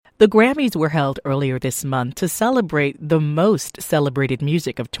The Grammys were held earlier this month to celebrate the most celebrated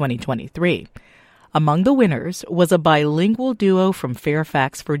music of 2023. Among the winners was a bilingual duo from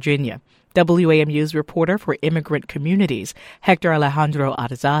Fairfax, Virginia. WAMU's reporter for immigrant communities, Hector Alejandro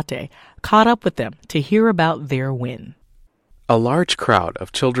Arzate, caught up with them to hear about their win. A large crowd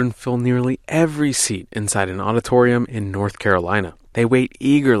of children fill nearly every seat inside an auditorium in North Carolina. They wait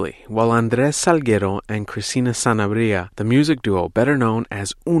eagerly while Andrés Salguero and Cristina Sanabria, the music duo better known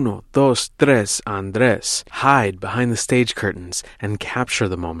as Uno, Dos, Tres, Andrés, hide behind the stage curtains and capture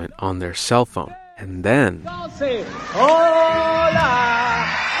the moment on their cell phone. And then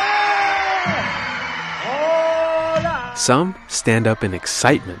some stand up in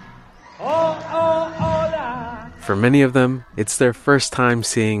excitement. For many of them, it's their first time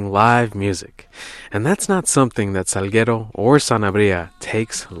seeing live music. And that's not something that Salguero or Sanabria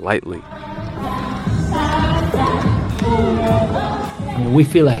takes lightly. We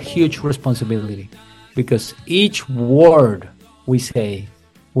feel a huge responsibility because each word we say,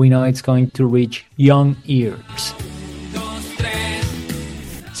 we know it's going to reach young ears.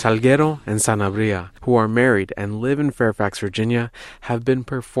 Salguero and Sanabria, who are married and live in Fairfax, Virginia, have been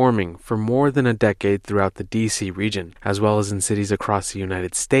performing for more than a decade throughout the D.C. region, as well as in cities across the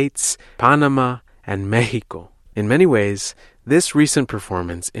United States, Panama, and Mexico. In many ways, this recent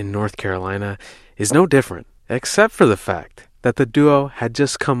performance in North Carolina is no different, except for the fact that the duo had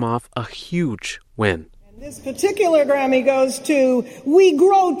just come off a huge win. This particular Grammy goes to We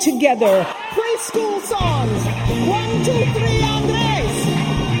Grow Together, preschool songs. 1, 2, 3, Andrés.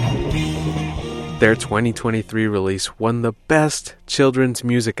 Their 2023 release won the Best Children's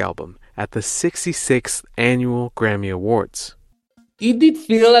Music Album at the 66th Annual Grammy Awards. It did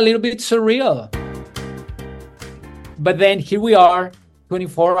feel a little bit surreal. But then here we are,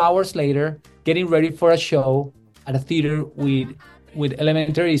 24 hours later, getting ready for a show at a theater with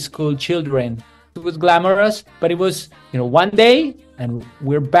elementary school children. It was glamorous, but it was, one day, and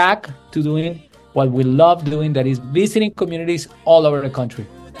we're back to doing what we love doing, that is visiting communities all over the country.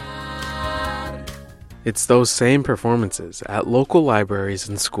 It's those same performances at local libraries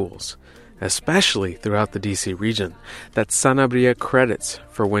and schools, especially throughout the D.C. region, that Sanabria credits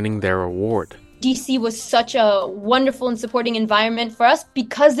for winning their award. DC was such a wonderful and supporting environment for us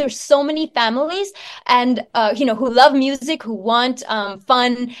because there's so many families and, who love music, who want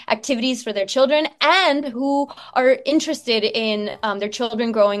fun activities for their children, and who are interested in their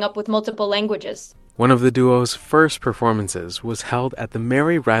children growing up with multiple languages. One of the duo's first performances was held at the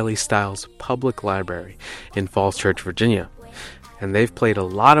Mary Riley Stiles Public Library in Falls Church, Virginia, and they've played a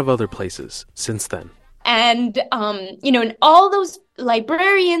lot of other places since then. And, and all those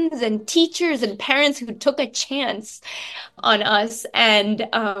librarians and teachers and parents who took a chance on us. And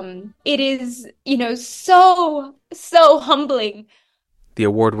it is, so humbling. The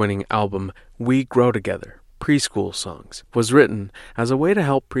award-winning album, We Grow Together, Preschool Songs, was written as a way to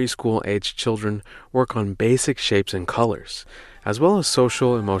help preschool-aged children work on basic shapes and colors, as well as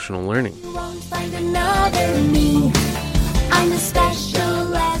social-emotional learning. You won't find another me. I'm as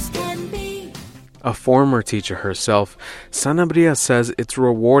special as can be. A former teacher herself, Sanabria says it's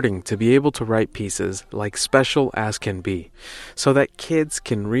rewarding to be able to write pieces like Special As Can Be, so that kids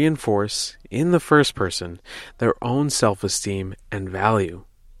can reinforce, in the first person, their own self-esteem and value.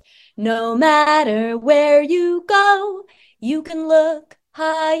 No matter where you go, you can look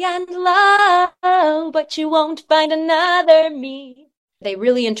high and low, but you won't find another me. They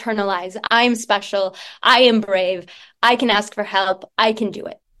really internalize, I'm special, I am brave, I can ask for help, I can do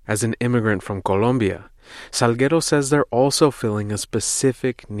it. As an immigrant from Colombia, Salguero says they're also filling a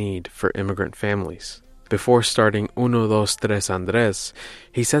specific need for immigrant families. Before starting Uno, Dos, Tres, Andrés,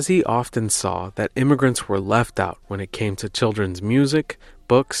 he says he often saw that immigrants were left out when it came to children's music,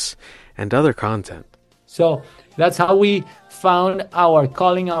 books, and other content. So that's how we found our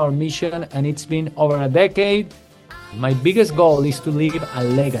calling, our mission, and it's been over a decade. My biggest goal is to leave a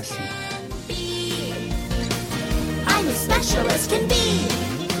legacy. I'm as special as can be.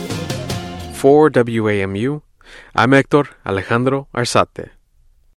 For WAMU, I'm Hector Alejandro Arzate.